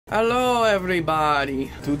Hello,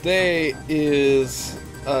 everybody. Today is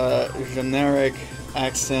generic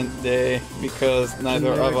accent day because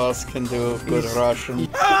neither of us can do good Russian.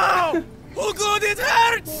 Ow! Oh god, it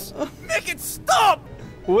hurts! Make it stop!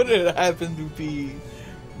 Would it happen to be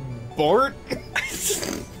Bort?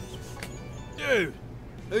 Dude,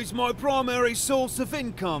 he's my primary source of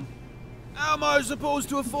income. How am I supposed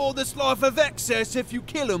to afford this life of excess if you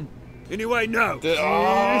kill him? Anyway, no.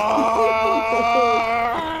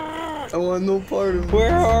 I want no part of it.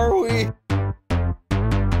 Where are we?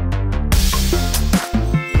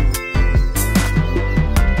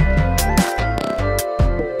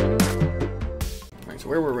 Alright, so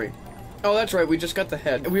where were we? Oh, that's right, we just got the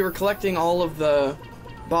head. We were collecting all of the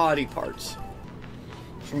body parts.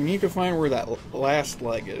 So we need to find where that last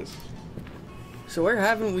leg is. So where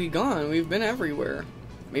haven't we gone? We've been everywhere.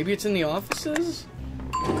 Maybe it's in the offices?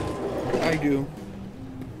 I do.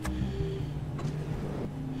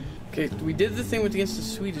 Okay, we did the thing against the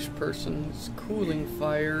Swedish person. It's cooling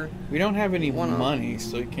fire. We don't have any money,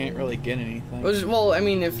 so we can't really get anything. Well, I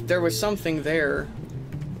mean, if there was something there.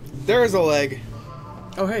 There's a leg.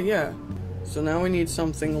 Oh, hey, yeah. So now we need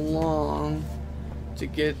something long to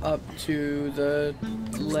get up to the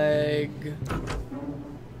leg.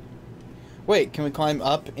 Wait, can we climb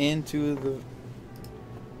up into the...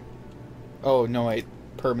 Oh, no, wait.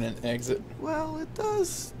 Permanent exit. Well, it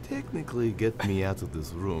does technically get me out of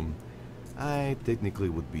this room. I technically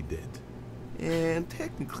would be dead. And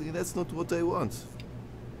technically that's not what I want.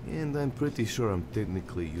 And I'm pretty sure I'm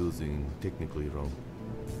technically wrong.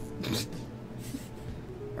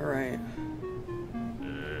 Alright.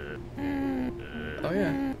 Oh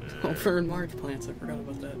yeah. Over in March plants, I forgot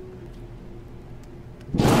about that.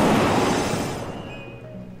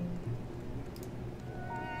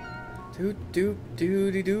 Doot doot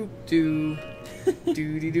doody doop doo.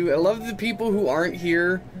 Doody doo. I love the people who aren't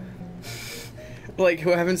here. Like,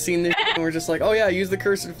 who haven't seen this and we're just like, oh yeah, use the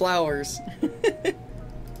cursed flowers.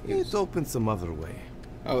 It opens some other way.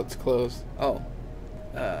 Oh, it's closed. Oh.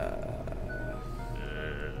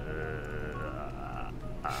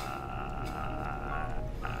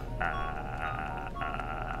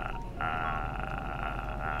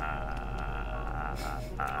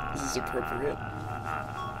 This is appropriate.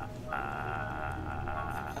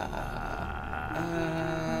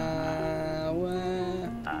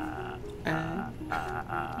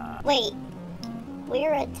 Wait,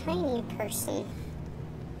 we're a tiny person.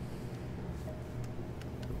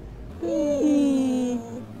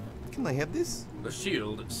 Can I have this? The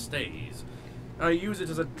shield stays. I use it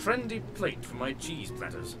as a trendy plate for my cheese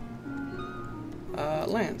platters.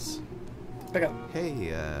 Lance. Pick up.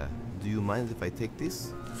 Hey, do you mind if I take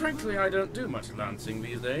this? Frankly, I don't do much lancing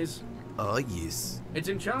these days. Oh, yes. It's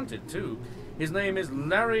enchanted, too. His name is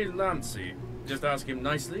Larry Lancey. Just ask him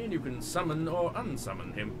nicely and you can summon or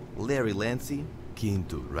unsummon him. Larry Lancey, keen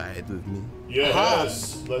to ride with me?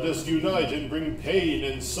 Yes, let us unite and bring pain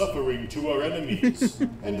and suffering to our enemies,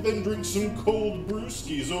 and then drink some cold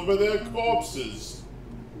brewskis over their corpses.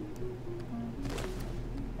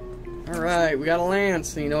 Alright, we got a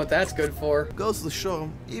lance, and you know what that's good for. Goes to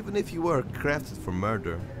show, even if you are crafted for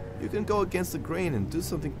murder, you can go against the grain and do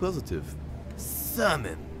something positive.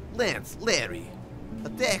 Summon, Lance, Larry,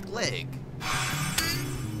 attack leg.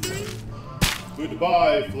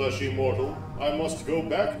 Goodbye, fleshy mortal. I must go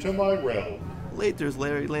back to my realm. Later's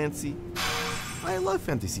Larry Lancey. I love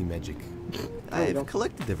fantasy magic. I've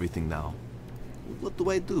collected everything now. What do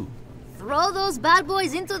I do? Throw those bad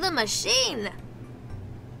boys into the machine!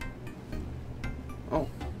 Oh,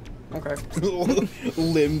 okay.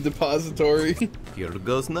 Limb depository. Here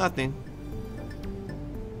goes nothing.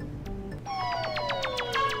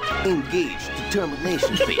 Engage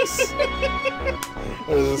determination phase.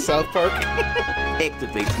 What is this, South Park?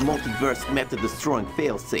 Activate multiverse method destroying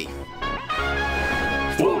failsafe.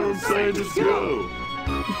 Form scientists go!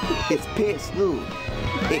 It's past noon.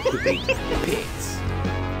 Activate pets.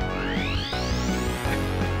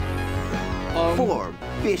 Form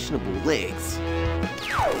fashionable legs.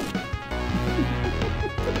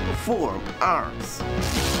 Form arms.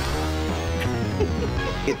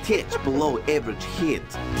 Attach below average head.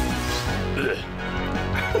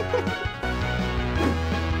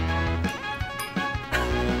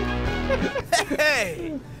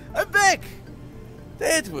 Hey! I'm back!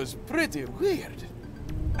 That was pretty weird.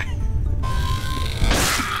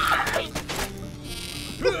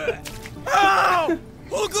 Ow!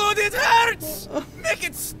 Oh god, it hurts! Make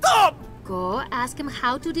it stop! Go ask him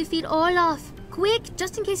how to defeat Olaf. Quick,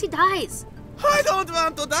 just in case he dies. I don't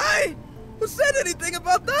want to die! Who said anything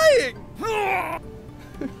about dying?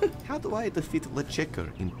 How do I defeat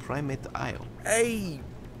LeChecker in Primate Isle? Hey,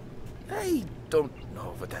 I don't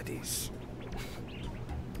know what that is.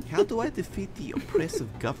 How do I defeat the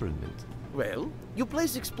oppressive government? Well, you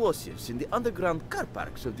place explosives in the underground car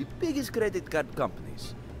parks of the biggest credit card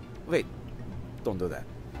companies. Wait, don't do that.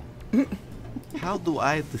 How do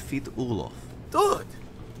I defeat Olaf? Dude,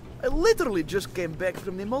 I literally just came back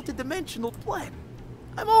from the multi-dimensional plane.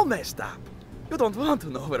 I'm all messed up. You don't want to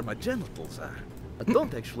know where my genitals are. I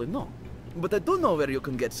don't actually know. But I do know where you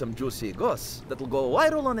can get some juicy goss that'll go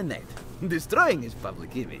viral on the net, destroying his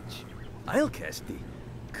public image. I'll cast the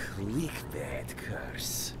clickbait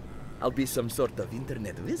curse. I'll be some sort of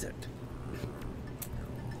internet wizard.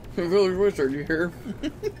 Village wizard, you hear?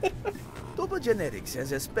 Turbo Genetics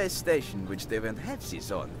has a space station which they went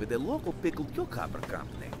halfsies on with a local pickled cucumber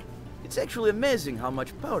company. It's actually amazing how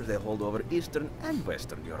much power they hold over Eastern and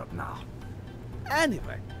Western Europe now.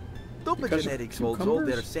 Anyway, Turbo Genetics holds all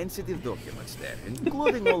their sensitive documents there,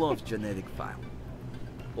 including Olaf's genetic file.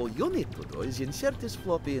 All you need to do is insert this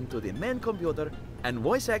floppy into the main computer and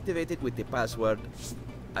voice activate it with the password,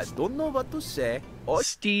 I don't know what to say, or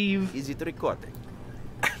Steve. is it recording?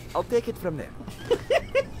 I'll take it from there.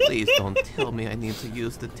 Please don't tell me I need to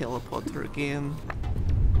use the teleporter again.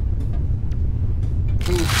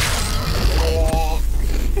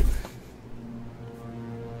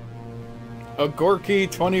 A Gorky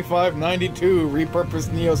 2592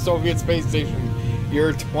 repurposed Neo-Soviet space station.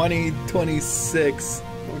 Year 2026.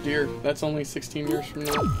 Oh dear, that's only 16 years from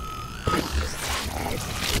now.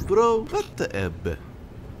 Bro, what the ebb?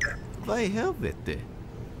 Vai helvete.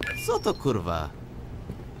 Soto kurva.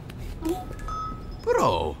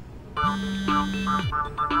 Bro.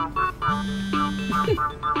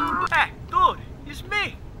 Hey, dude, it's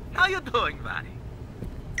me. How you doing, buddy?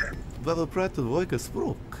 Wel praten Voiga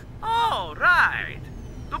Sprok. Oh, right.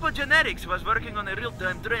 Turbo Genetics was working on a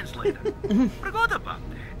real-time translator. Forgot about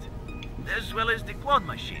that. As well as the clone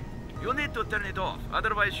machine. You need to turn it off,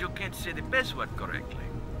 otherwise you can't say the password correctly.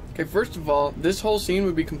 Okay, first of all, this whole scene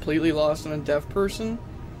would be completely lost on a deaf person.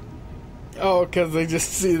 Oh, because they just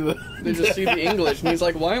see the... They just see the English, and he's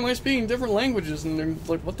like, why am I speaking different languages? And they're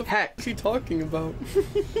like, what the heck is he talking about?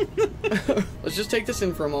 Let's just take this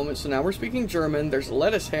in for a moment. So now we're speaking German. There's a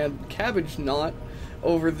lettuce head, cabbage knot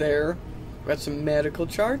over there. We've got some medical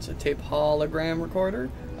charts, a tape hologram recorder,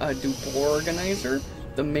 a dupe organizer,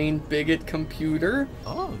 the main bigot computer.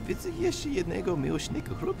 O, widzę jeszcze jednego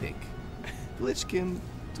miłośnika chrupek. Pleczkiem,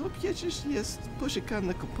 to przecież jest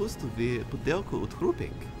poszukana kapusta w pudełku od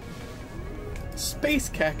chrupek. Space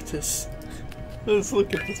cactus. Let's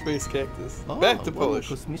look at the space cactus. O, Back to Polish.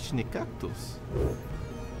 Kosmiczny kaktus.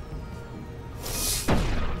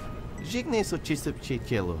 Żegnaj z oczystem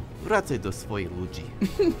przyjacielu. Wracaj do swoich ludzi.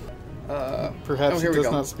 Perhaps here he we does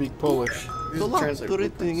go. not speak Polish. Here's the translator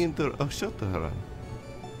blueprints. inter Ashotaran.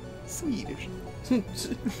 Swedish.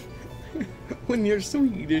 When you're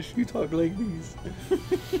Swedish, you talk like these.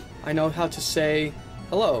 I know how to say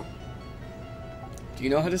hello. Do you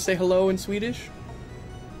know how to say hello in Swedish?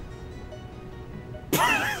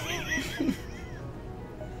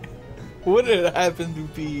 Would it happen to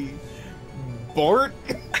be Bort?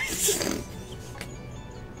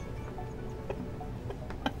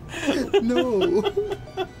 No.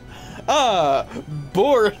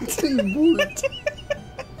 Bort. Bort.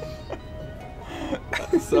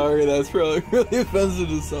 Sorry, that's probably really offensive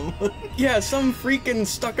to someone. Yeah, some freaking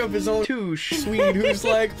stuck up his own douche Swede who's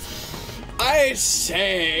like, I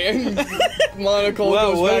say, and Monocle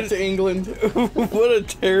goes back to England. What a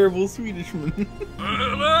terrible Swedishman.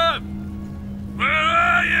 Where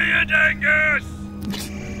are you, you dingus?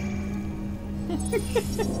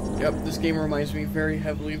 Yep, this game reminds me very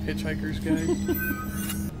heavily of Hitchhiker's Guide.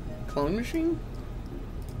 Clone machine?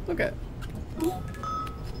 Okay.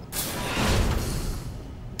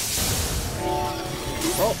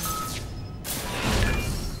 Oh.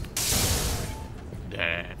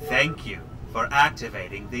 Thank you for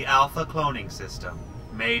activating the Alpha cloning system,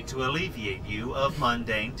 made to alleviate you of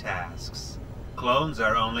mundane tasks. Clones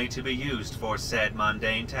are only to be used for said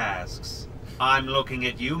mundane tasks. I'm looking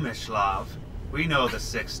at you, Mishlav. We know the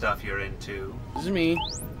sick stuff you're into. This is me.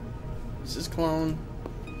 This is Clone.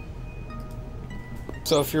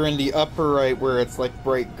 So if you're in the upper right where it's like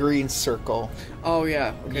bright green circle, Oh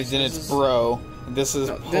yeah. Okay, then it's bro. This is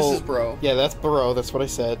this is bro. Yeah, that's bro. That's what I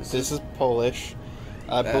said. This is Polish.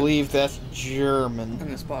 I believe that's German. And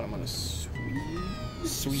this bottom one is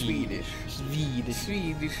Swedish.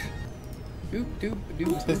 Swedish. Doop doop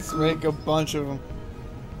doop. Let's make a bunch of them.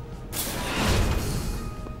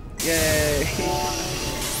 Yay!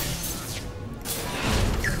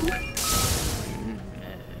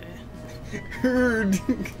 Herd.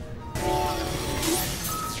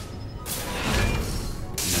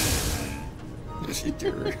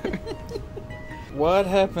 Cheater. What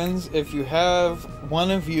happens if you have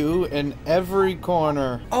one of you in every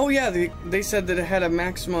corner? Oh yeah, they said that it had a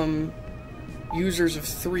maximum users of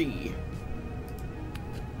 3.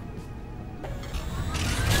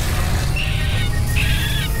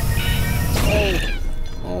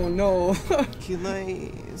 Oh no. Can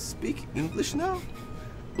I speak English now?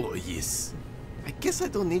 Oh yes. I guess I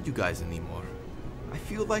don't need you guys anymore. I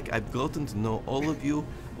feel like I've gotten to know all of you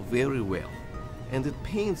very well. And it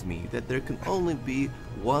pains me that there can only be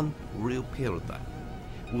one real paradigm.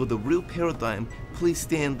 Will the real paradigm please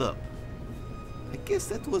stand up? I guess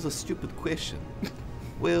that was a stupid question.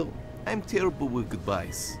 Well, I'm terrible with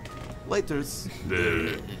goodbyes. Laters.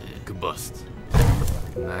 Combust.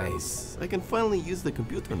 Nice. I can finally use the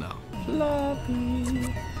computer now.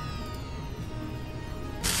 Floppy.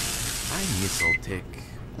 I miss old tech.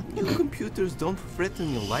 New computers don't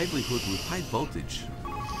threaten your livelihood with high voltage.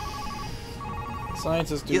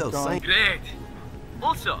 Scientists do Great!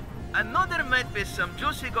 Also, another might be some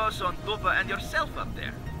juicy goss on Tuba and yourself up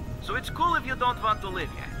there. So it's cool if you don't want to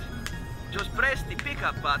leave yet. Just press the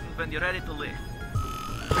pickup button when you're ready to leave.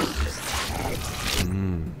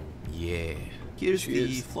 Yeah. Here's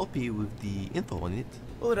the floppy with the info on it.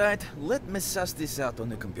 Alright, let me suss this out on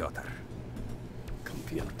the computer.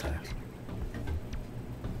 Computer.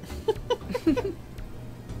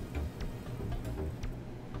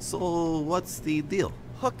 So, what's the deal?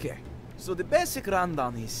 Okay, so the basic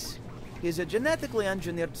rundown is... He's a genetically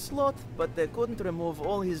engineered sloth, but they couldn't remove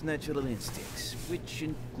all his natural instincts, which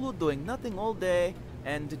include doing nothing all day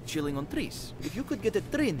and chilling on trees. If you could get a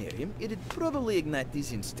tree near him, it'd probably ignite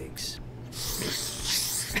these instincts.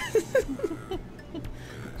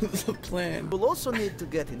 The plan. We'll also need to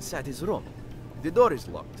get inside his room. The door is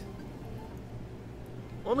locked.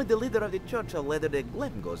 Only the leader of the church will let the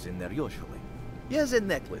glen goes in there usually. He has a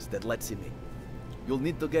necklace that lets him in. You'll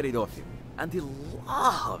need to get it off him. And he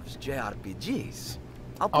loves JRPGs.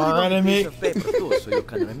 I'll put it on a piece of paper too, so you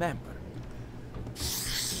can remember.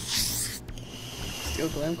 Steal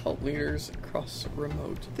glam cult leaders across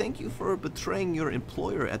remote. Thank you for betraying your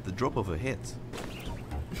employer at the drop of a hat.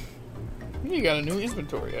 You got a new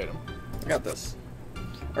inventory item. I got this.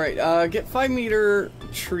 Alright, get 5-meter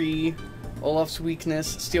tree. Olaf's weakness.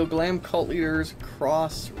 Steal glam cult leaders.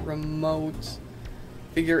 Cross remote.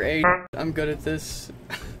 Figure 8. I'm good at this.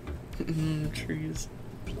 Trees.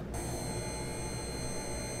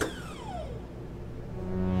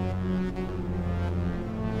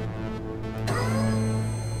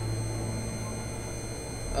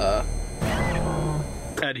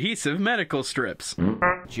 Adhesive medical strips.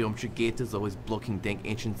 Geometry gate is always blocking dank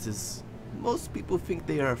entrances. Most people think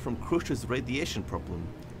they are from Crush's radiation problem,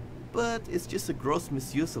 but it's just a gross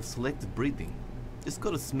misuse of selective breeding. Just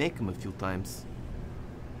gotta smack him a few times.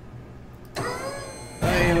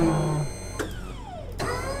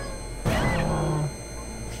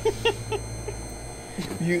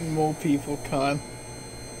 Mutant mole people, con.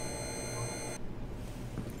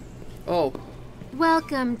 Oh.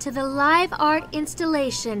 Welcome to the live art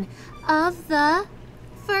installation of the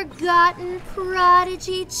Forgotten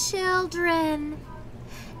Prodigy Children.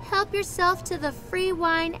 Help yourself to the free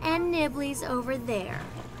wine and nibblies over there.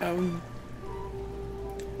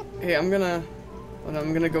 Hey, I'm gonna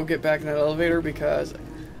go get back in that elevator because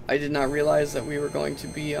I did not realize that we were going to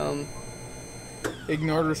be,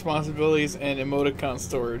 Ignored responsibilities and emoticon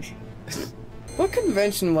storage. What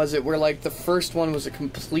convention was it where, like, the first one was a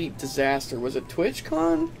complete disaster? Was it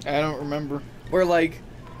TwitchCon? I don't remember. Where, like,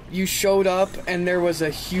 you showed up and there was a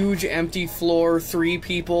huge empty floor, 3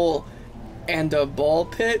 people, and a ball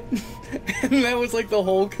pit? And that was, like, the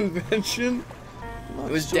whole convention?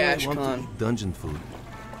 It was DashCon. Dungeon food.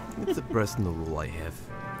 It's a personal rule I have.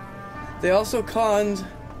 They also conned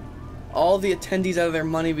all the attendees out of their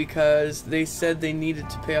money because they said they needed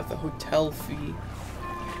to pay off the hotel fee.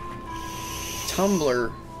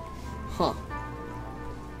 Tumblr. Huh.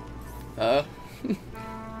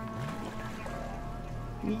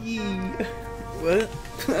 Yee. What?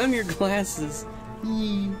 Put on your glasses.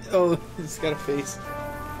 Yee. Oh, it's got a face.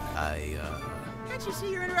 Can't you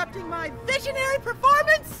see you're interrupting my visionary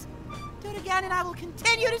performance? Do it again and I will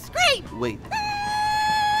continue to scream! Wait.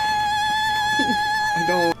 I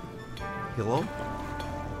don't... Hello?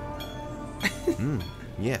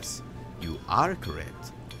 Yes, you are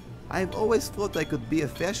correct. I've always thought I could be a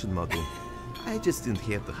fashion model. I just didn't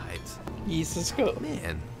have the height. He's a skull.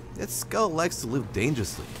 Man, that skull likes to live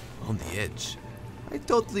dangerously, on the edge. I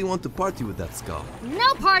totally want to party with that skull.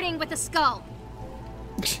 No partying with the skull!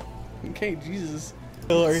 Okay, Jesus.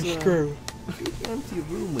 Large screw. Big empty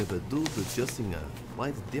room with a dude adjusting a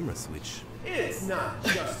light dimmer switch. It's not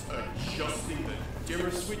just a adjusting the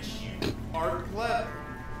dimmer switch, you are clever.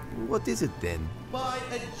 What is it then? By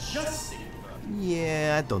adjusting them.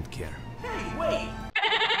 Yeah, I don't care. Hey, wait!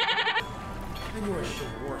 I knew I should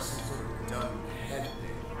have wore some sort of dumb head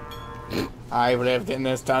thing. I've lived in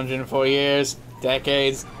this dungeon for years,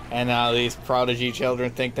 decades, and now these prodigy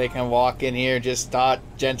children think they can walk in here, just start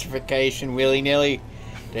gentrification willy-nilly.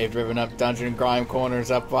 They've driven up dungeon grime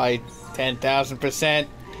corners up by 10,000%.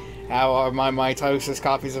 How are my mitosis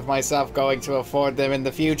copies of myself going to afford them in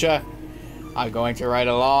the future? I'm going to write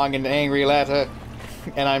a long and angry letter,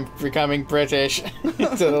 and I'm becoming British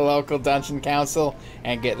to the local dungeon council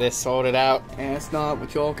and get this sorted out. Ask not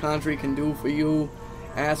what your country can do for you.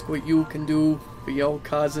 Ask what you can do for your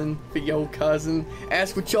cousin,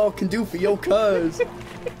 Ask what y'all can do for your cuz.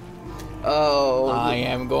 Oh. I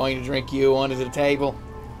am going to drink you under the table.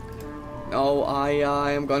 No, I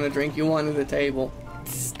am gonna drink you under the table.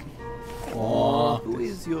 Who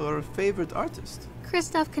is your favorite artist?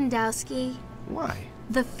 Krzysztof Kandowski. Why?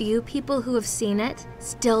 The few people who have seen it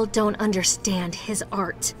still don't understand his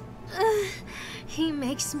art. He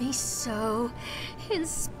makes me so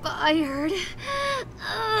inspired.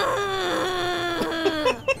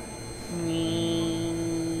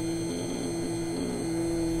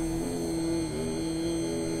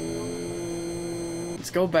 Let's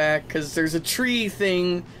go back, because there's a tree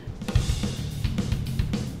thing.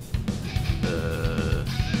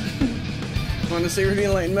 Want to see the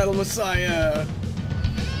Enlightened Metal Messiah?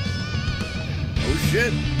 Oh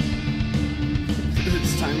shit!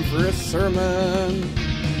 It's time for a sermon.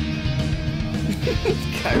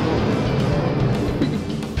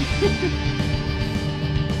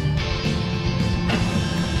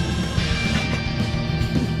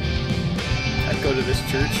 I'd go to this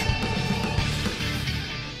church.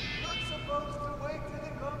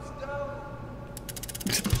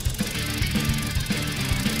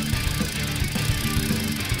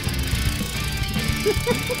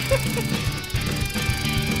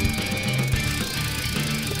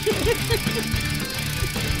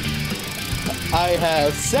 I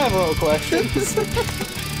have several questions.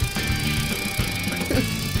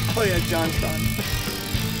 Oh yeah, John's gone.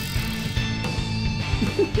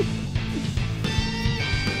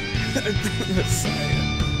 Messiah.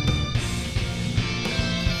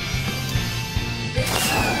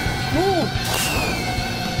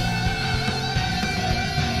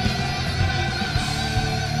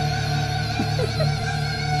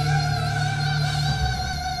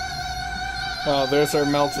 Oh, there's our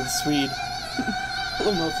melted Swede.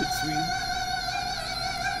 Hello, melted Swede.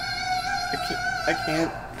 I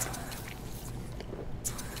can't.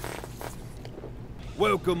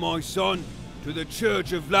 Welcome, my son, to the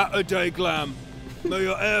Church of Latter-day Glam. May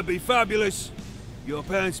your hair be fabulous, your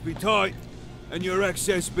pants be tight, and your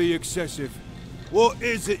excess be excessive. What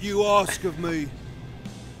is it you ask of me?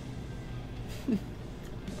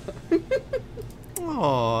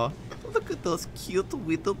 Aww, look at those cute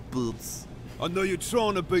little boots. I know you're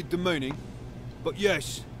trying to beat the meaning, but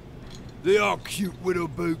yes, they are cute little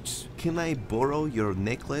boots. Can I borrow your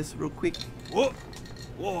necklace real quick? What?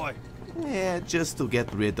 Why? Yeah, just to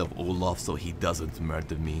get rid of Olaf so he doesn't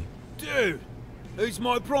murder me. Dude, he's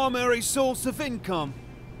my primary source of income.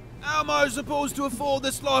 How am I supposed to afford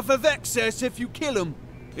this life of excess if you kill him?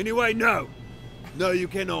 Anyway, no. No, you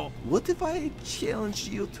cannot. What if I challenge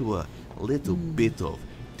you to a little bit of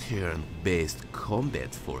turn-based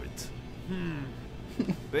combat for it?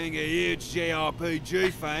 Being a huge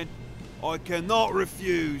JRPG fan, I cannot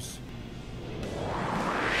refuse.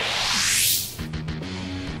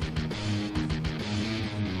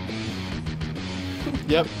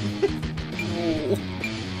 Yep.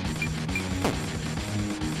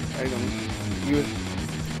 Item. You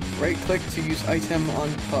right-click to use item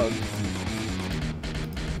on pug.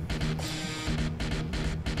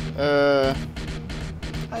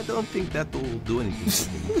 I don't think that will do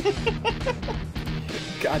anything.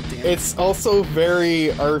 God damn it. It's also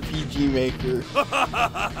very RPG Maker.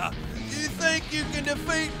 You think you can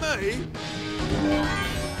defeat me?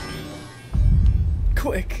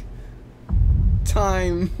 Quick.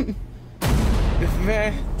 Time.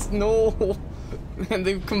 That. No. And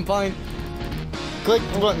they've combined. Click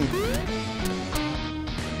the button.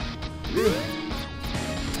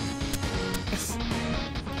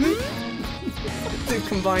 They've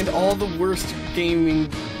combined all the worst gaming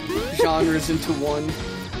genres into one.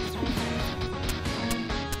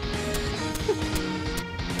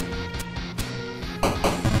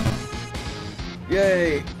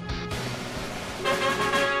 Yay!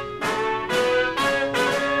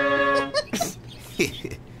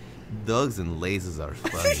 Dogs and lasers are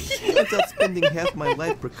funny. Ends up spending half my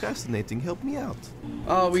life procrastinating. Help me out.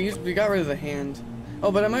 Oh, we got rid of the hand.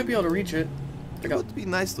 Oh, but I might be able to reach it. It would be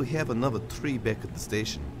nice to have another tree back at the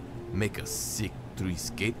station. Make a sick tree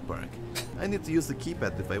skate park. I need to use the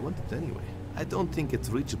keypad if I want it anyway. I don't think it's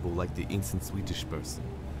reachable like the instant Swedish person.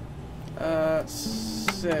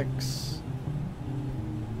 6.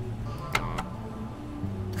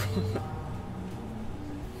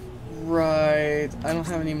 Right, I don't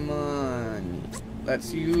have any money.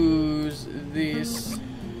 Let's use this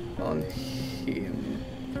on him.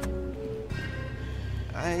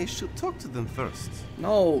 I should talk to them first.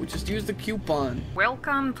 No, just use the coupon.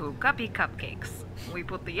 Welcome to Cuppy Cupcakes. We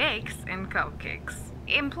put the aches in cupcakes,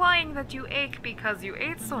 implying that you ache because you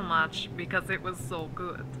ate so much because it was so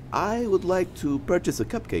good. I would like to purchase a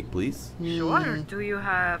cupcake, please. Sure. Do you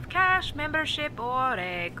have cash, membership, or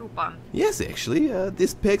a coupon? Yes, actually,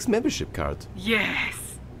 this PEG's membership card.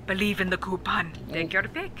 Yes. Believe in the coupon. Take your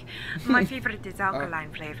pick. My favorite is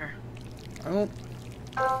alkaline flavor. I don't...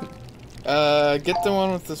 Get the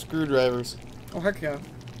one with the screwdrivers. Oh, heck yeah.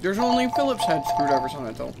 There's only Phillips head screwdrivers on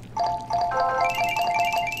it, though.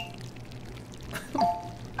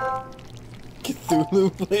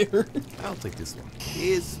 Cthulhu flavor. I'll take this one.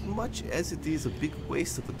 As much as it is a big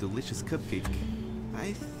waste of a delicious cupcake,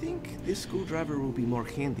 I think this screwdriver will be more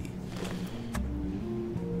handy.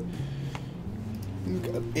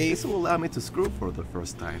 This will allow me to screw for the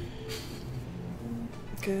first time.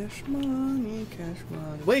 Cash money, cash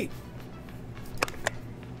money. Wait!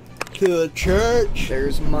 To the church!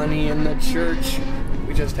 There's money in the church.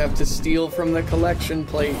 We just have to steal from the collection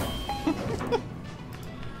plate.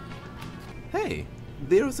 Hey,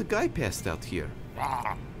 there's a guy passed out here.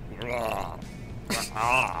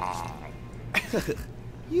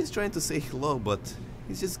 He's trying to say hello, but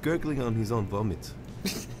he's just gurgling on his own vomit.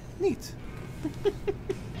 Neat.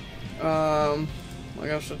 I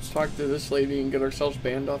guess let's talk to this lady and get ourselves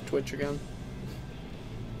banned off Twitch again.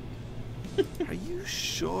 Are you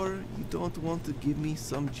sure you don't want to give me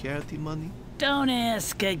some charity money? Don't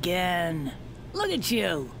ask again. Look at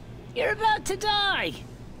you. You're about to die.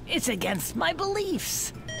 It's against my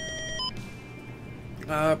beliefs.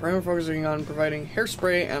 Primarily focusing on providing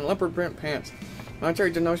hairspray and leopard print pants.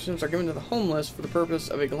 Monetary donations are given to the homeless for the purpose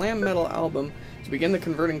of a glam metal album to begin the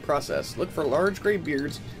converting process. Look for large gray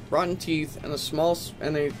beards, rotten teeth, and a strong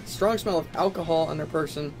smell of alcohol on their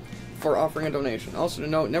person before offering a donation. Also to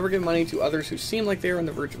note, never give money to others who seem like they are on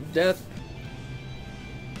the verge of death.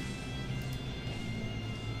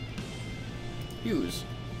 Use.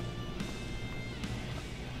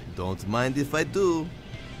 Don't mind if I do.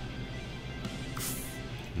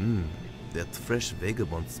 That fresh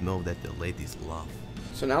vagabond smell that the ladies love.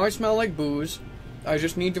 So now I smell like booze. I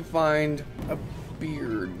just need to find a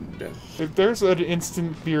beard. If there's an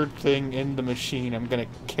instant beard thing in the machine, I'm gonna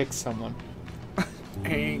kick someone. I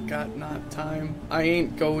ain't got not time. I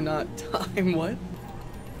ain't go not time. What?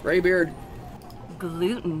 Gray beard.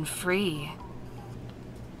 Gluten-free.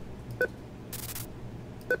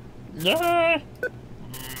 Yeah.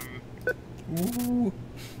 Ooh.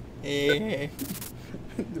 Yeah.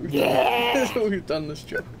 We've done this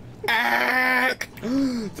joke. The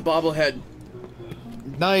bobblehead.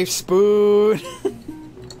 Knife spoon.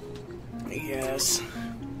 Yes.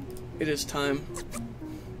 It is time.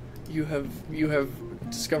 You have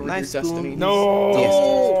discovered your destiny. No.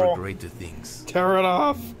 Destined for greater things. Tear it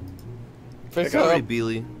off. Sorry,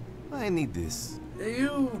 Billy. I need this.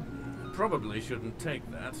 You probably shouldn't take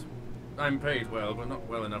that. I'm paid well, but not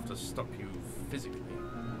well enough to stop you physically.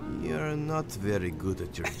 You're not very good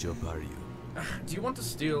at your job, are you? Do you want to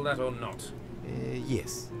steal that or not?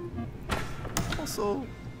 Yes. Also,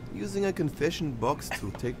 using a confession box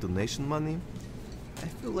to take donation money, I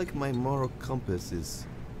feel like my moral compass is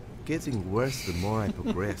getting worse the more I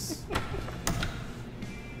progress.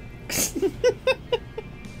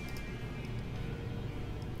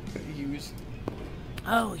 Use.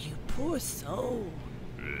 Oh, you poor soul.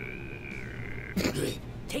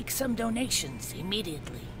 Take some donations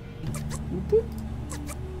immediately.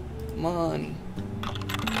 Come on.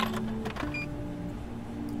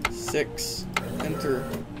 6. Enter.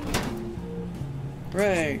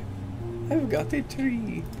 Hooray. I've got a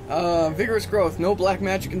tree. Vigorous growth. No black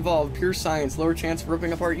magic involved. Pure science. Lower chance of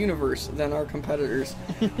ripping apart universe than our competitors.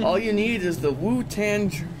 All you need is the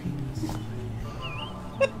Wu-Tangerine.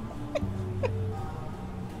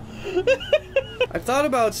 I've thought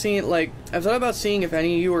about seeing if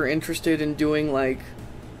any of you are interested in doing like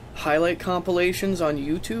highlight compilations on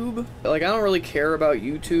YouTube. Like, I don't really care about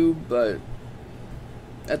YouTube, but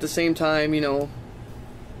at the same time, you know,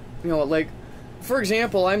 like, for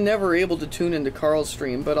example, I'm never able to tune into Carl's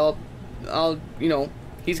stream, but I'll you know,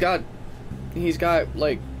 he's got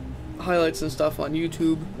like highlights and stuff on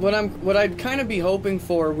YouTube. What I'd kind of be hoping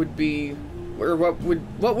for would be, or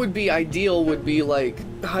what would be ideal would be like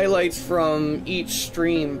highlights from each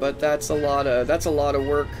stream, but that's a lot of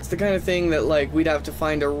work. It's the kind of thing that like we'd have to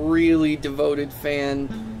find a really devoted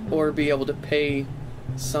fan or be able to pay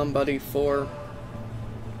somebody for.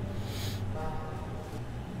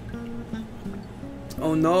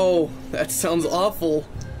 Oh no, that sounds awful.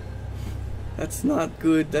 That's not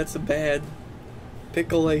good. That's a bad.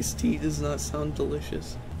 Pickle iced tea does not sound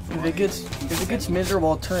delicious. If it gets miserable,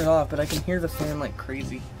 I'll turn it off, but I can hear the fan like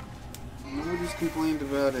crazy. Nobody's complained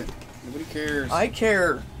about it. Nobody cares. I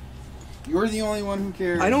care. You're the only one who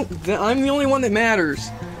cares. I'm the only one that matters.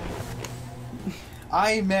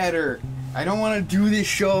 I matter. I don't want to do this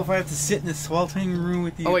show if I have to sit in this sweltering room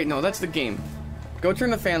with you. Oh wait, no, that's the game. Go turn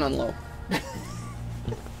the fan on low.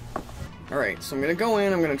 Alright, so I'm gonna go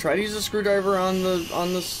in, I'm gonna try to use a screwdriver on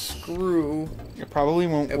the screw. It probably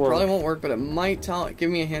won't work. It probably won't work, but it might give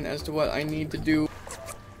me a hint as to what I need to do.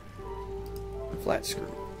 Flat screw.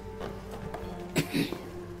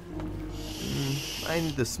 I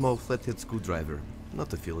need a small flathead screwdriver,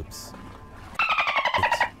 not a Phillips.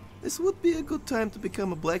 This would be a good time to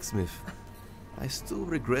become a blacksmith. I still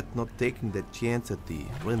regret not taking that chance at the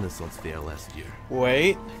Renaissance Fair last year.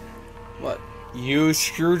 Wait. What? Use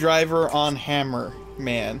screwdriver on hammer,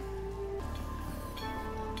 man.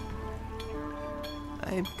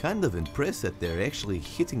 I'm kind of impressed that they're actually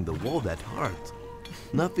hitting the wall that hard.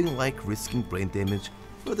 Nothing like risking brain damage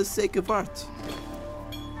for the sake of art.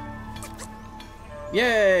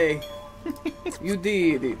 Yay! You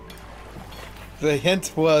did. The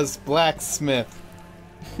hint was blacksmith.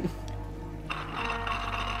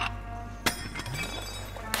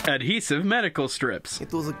 Adhesive medical strips.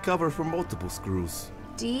 It was a cover for multiple screws.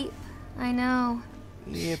 Deep, I know.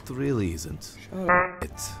 It really isn't. Shut up.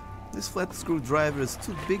 This flat screwdriver is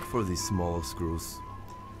too big for these smaller screws.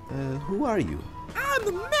 Who are you? I'm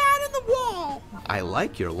the man in the wall! I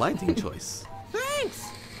like your lighting choice. Thanks!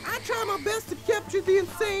 I try my best to capture the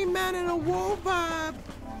insane man in a wall vibe.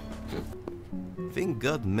 Thank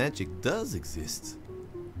God magic does exist.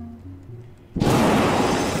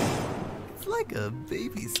 It's like a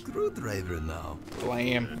baby screwdriver now.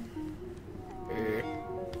 Blam.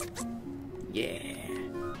 Yeah.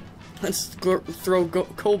 Let's throw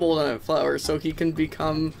cobalt on that flower so he can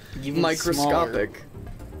become even microscopic. Smaller.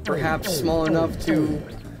 Perhaps small enough to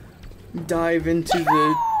dive into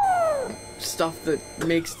the stuff that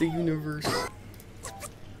makes the universe.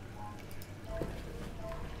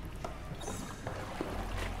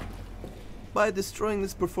 By destroying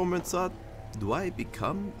this performance art, do I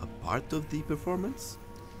become a part of the performance?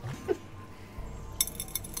 Did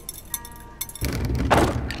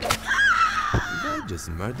I just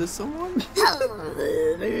murder someone?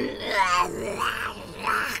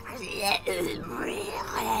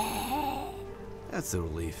 That's a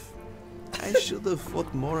relief. I should have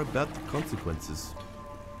thought more about the consequences.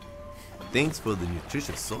 Thanks for the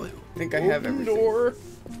nutritious soil. I think I have everything.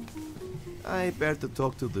 I better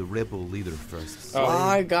talk to the rebel leader first. Oh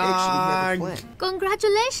my God!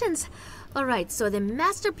 Congratulations! Alright, so the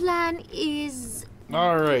master plan is...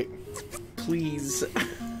 Alright. Please.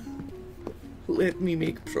 Let me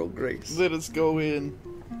make progress. Let us go in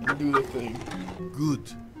and do the thing.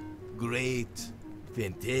 Good. Great.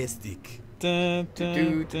 Fantastic. Dun,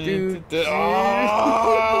 dun, dun, dun.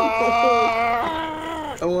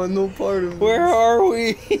 I want no part of this. Where are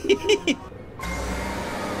we?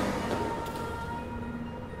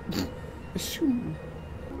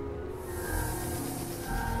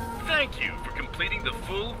 Thank you for completing the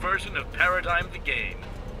full version of Paradigm the Game.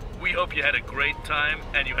 We hope you had a great time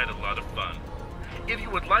and you had a lot of fun. If you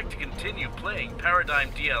would like to continue playing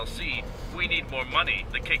Paradigm DLC, we need more money.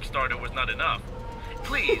 The Kickstarter was not enough.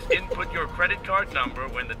 Please input your credit card number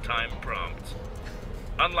when the time prompts.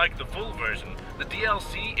 Unlike the full version, the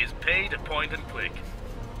DLC is pay to point and click.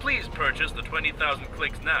 Please purchase the 20,000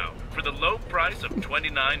 clicks now for the low price of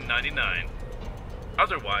 $29.99.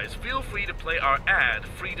 Otherwise, feel free to play our ad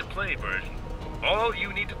free-to-play version. All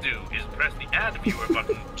you need to do is press the ad viewer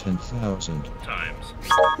button 10,000 times.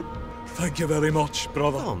 Thank you very much,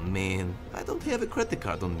 brother. Oh man, I don't have a credit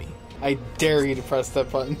card on me. I dare you to press that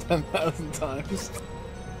button 10,000 times.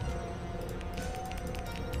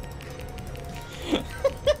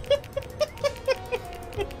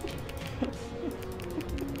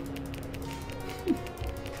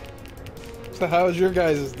 So how was your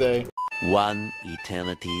guys' day? One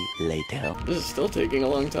eternity later. This is still taking a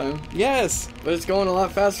long time. Yes! But it's going a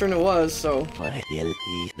lot faster than it was, so... What the hell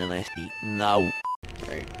is the rest now?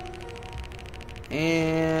 Right.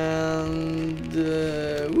 And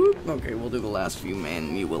whoop. Okay, we'll do the last few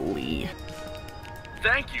manually.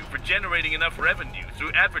 Thank you for generating enough revenue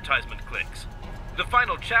through advertisement clicks. The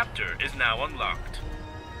final chapter is now unlocked.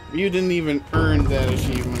 You didn't even earn that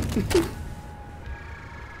achievement.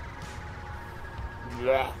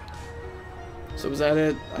 Yeah. So was that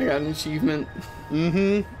it? I got an achievement.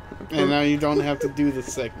 Mm-hmm. And now you don't have to do the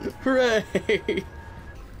segment. Hooray!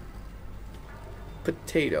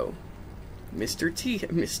 Potato. Mr. T.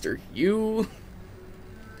 Mr. U.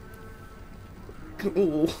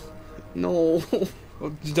 Ooh. No.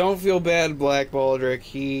 Well, don't feel bad, Black Baldric.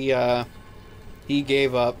 He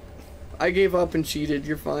gave up. I gave up and cheated.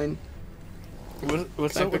 You're fine.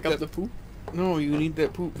 What's Can I up with pick up that? the poop? No, you need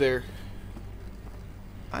that poop there.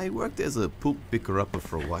 I worked as a poop picker-upper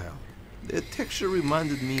for a while. The texture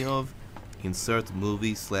reminded me of insert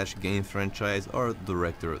movie/game franchise or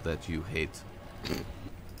director that you hate.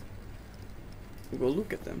 Go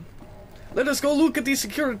look at them. Let us go look at these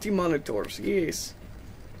security monitors. Yes.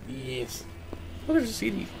 Yes. Oh, there's a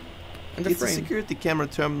CD. And the It's frame. a security camera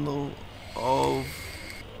terminal of...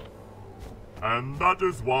 And that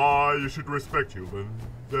is why you should respect humans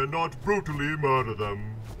and not brutally murder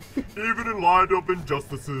them. Even in light of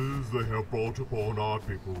injustices they have brought upon our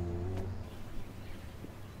people.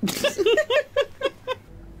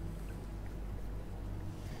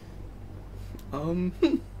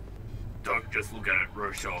 Don't just look at it,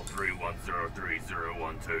 Rochelle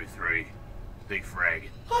 31030123. Big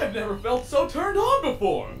frag. I've never felt so turned on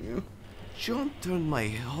before. John turned my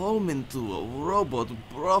home into a robot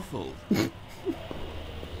brothel.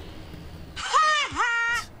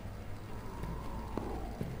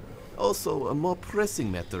 Also, a more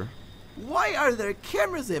pressing matter. Why are there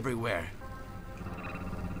cameras everywhere?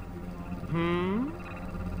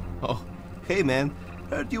 Oh, hey man,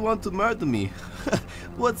 heard you want to murder me.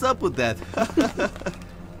 What's up with that?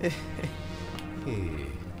 Hey.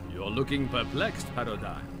 You're looking perplexed,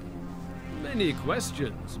 Paradigm. Many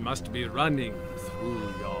questions must be running through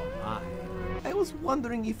your mind. I was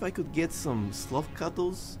wondering if I could get some sloth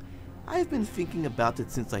cuddles. I've been thinking about it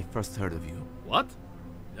since I first heard of you. What?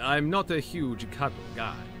 I'm not a huge cuddle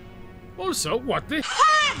guy. Also, what the...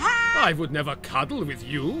 I would never cuddle with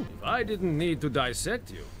you if I didn't need to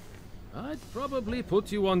dissect you. I'd probably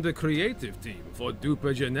put you on the creative team for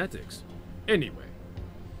duper genetics. Anyway,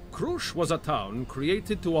 Krush was a town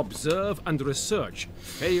created to observe and research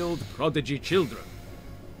failed prodigy children.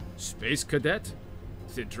 Space Cadet,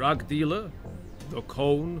 the drug dealer, the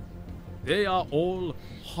Cone, they are all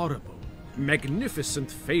horrible,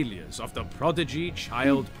 magnificent failures of the prodigy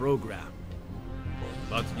child program.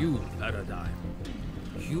 But you, Paradigm,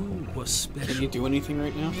 you were special. Can you do anything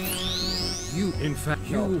right now? You, in fact,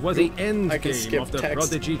 you were the end game of the text.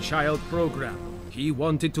 prodigy child program. He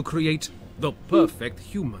wanted to create the perfect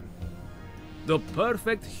human. The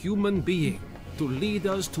perfect human being to lead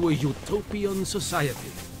us to a utopian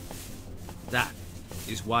society. That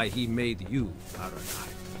is why he made you, Paradigm.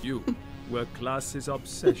 You were class's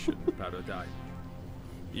obsession, Paradigm.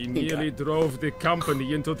 He nearly drove the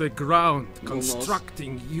company into the ground,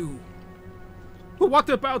 constructing you. What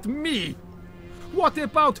about me? What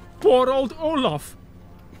about poor old Olaf?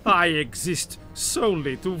 I exist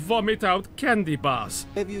solely to vomit out candy bars.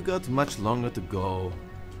 Have you got much longer to go?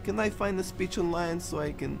 Can I find a speech online so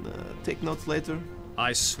I can take notes later?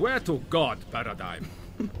 I swear to God, Paradigm,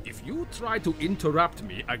 if you try to interrupt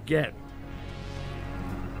me again...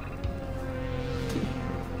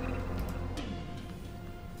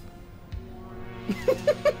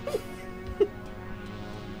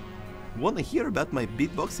 Wanna hear about my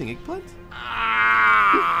beatboxing eggplant?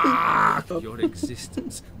 Your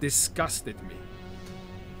existence disgusted me.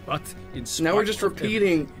 But in spite Now we're just of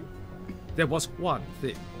repeating. there was one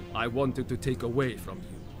thing I wanted to take away from you.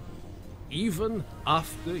 Even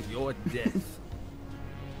after your death,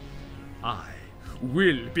 I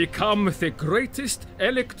will become the greatest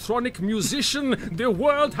electronic musician the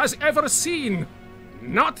world has ever seen.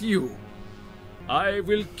 Not you. I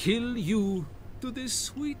will kill you to the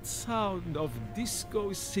sweet sound of disco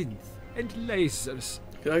synth and lasers.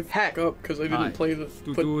 Did I hack up because I didn't play the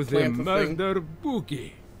to do the murder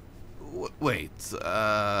boogie. Wait,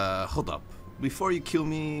 hold up. Before you kill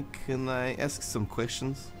me, can I ask some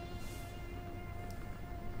questions?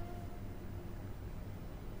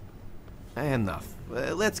 Enough.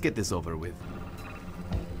 Let's get this over with.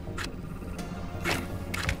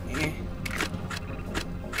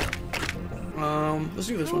 Let's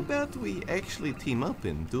do this How one. about we actually team up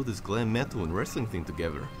and do this glam metal and wrestling thing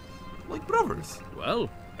together? Like brothers. Well,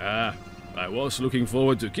 I was looking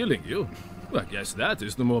forward to killing you. I guess that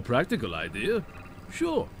is the more practical idea.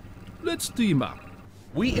 Sure. let's team up.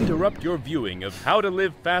 We interrupt your viewing of How to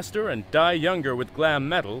Live Faster and Die Younger with Glam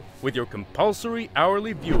Metal with your compulsory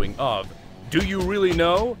hourly viewing of Do You Really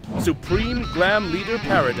Know? Supreme Glam Leader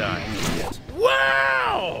Paradigm.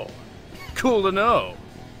 Wow! Cool to know.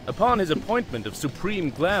 Upon his appointment of Supreme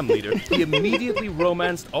Glam Leader, he immediately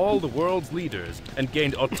romanced all the world's leaders and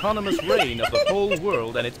gained autonomous reign of the whole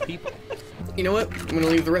world and its people. You know what? I'm gonna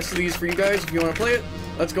leave the rest of these for you guys. If you want to play it,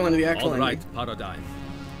 let's go into the actual ending. Alright, Paradigm.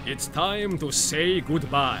 It's time to say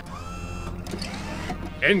goodbye.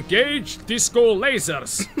 Engage disco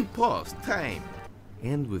lasers! Pause, time.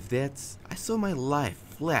 And with that, I saw my life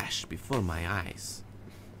flash before my eyes.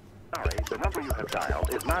 Sorry, the number you have dialed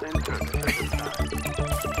is not in service at this time.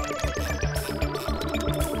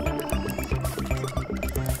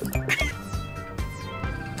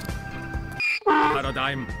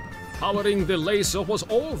 Paradigm, powering the laser was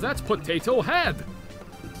all that Potato had.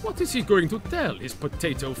 What is he going to tell his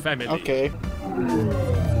potato family? Okay.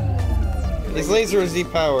 His laser is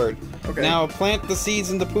depowered. Okay. Now plant the seeds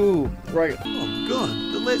in the poo. Right. Oh god,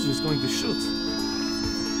 the laser is going to shoot.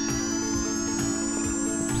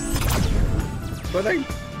 But I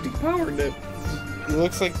depowered it. It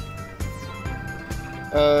looks like...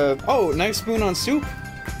 oh, nice spoon on soup.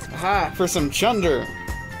 Aha. For some chunder.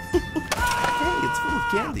 Hey, it's full of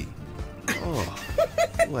candy. Oh,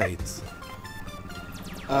 wait.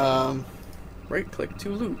 Right click to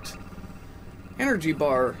loot. Energy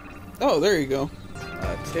bar. Oh, there you go.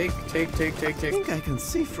 Take. I think I can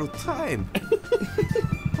see through time.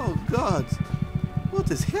 Oh god. What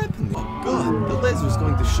is happening? Oh god, the laser is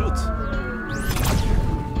going to shoot.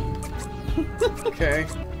 Okay.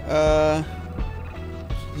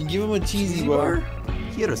 You give him a cheesy bar.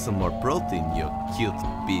 Here is some more protein, you cute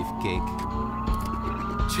beefcake.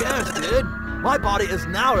 Cheers, dude! My body is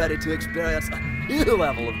now ready to experience a new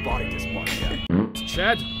level of body dysmorphia.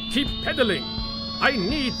 Chad, keep pedaling. I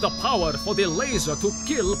need the power for the laser to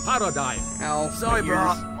kill Paradigm. Ow. Sorry,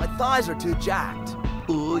 bro. My thighs are too jacked.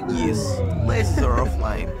 Oh, yes. Lasers are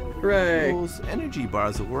offline. Right. Those energy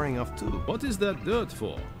bars are wearing off too. What is that dirt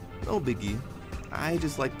for? No biggie. I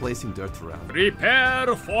just like placing dirt around.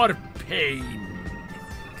 Prepare for pain.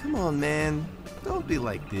 Come on, man. Don't be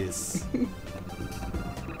like this.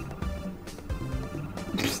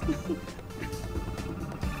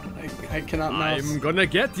 I cannot mouse. I'm gonna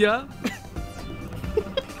get ya.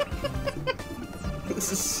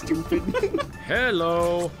 This is stupid.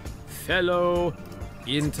 Hello, fellow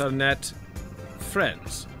internet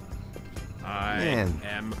friends. I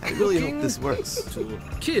really hope this works. To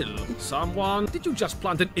kill someone. Did you just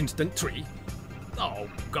plant an instant tree? Oh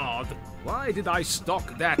God, why did I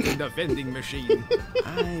stock that in the vending machine?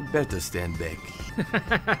 I better stand back.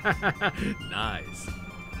 Nice.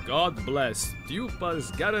 God bless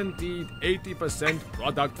Dupa's guaranteed 80%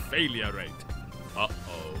 product failure rate.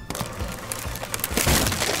 Uh-oh.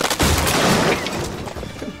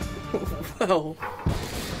 Well.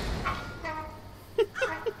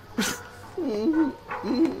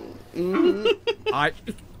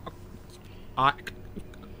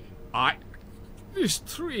 This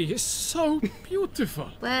tree is so beautiful.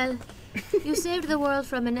 Well, you saved the world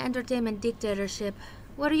from an entertainment dictatorship.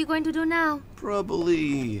 What are you going to do now?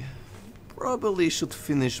 Probably should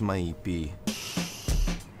finish my EP.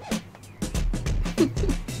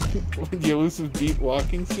 Would you lose some beat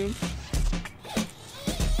walking soon?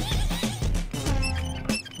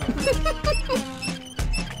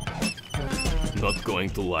 Not going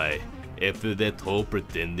to lie, after that whole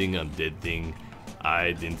pretending I'm dead thing,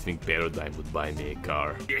 I didn't think Paradigm would buy me a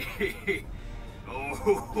car.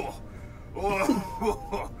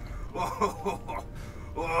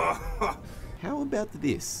 How about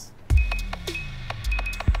this?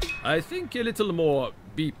 I think a little more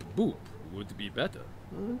beep boop would be better.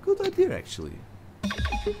 Good idea, actually.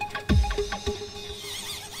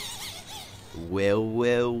 Well,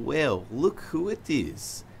 well, well, look who it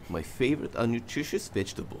is. My favorite unnutritious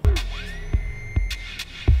vegetable.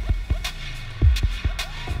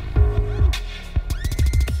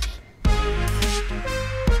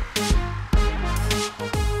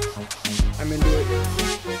 I'm into it.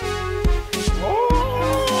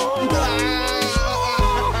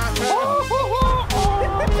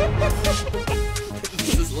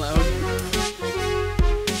 This is loud.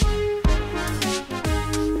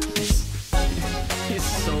 He's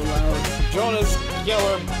so loud. Jonas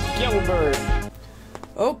Gilbert.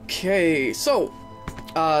 Okay, so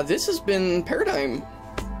this has been Paradigm.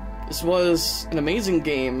 This was an amazing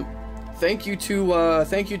game. Thank you to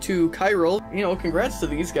Chiral. You know, congrats to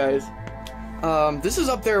these guys. This is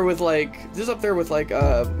up there with like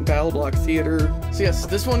Battle Block Theater. So yes,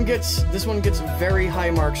 this one gets very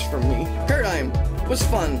high marks from me. Paradigm was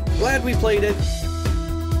fun. Glad we played it.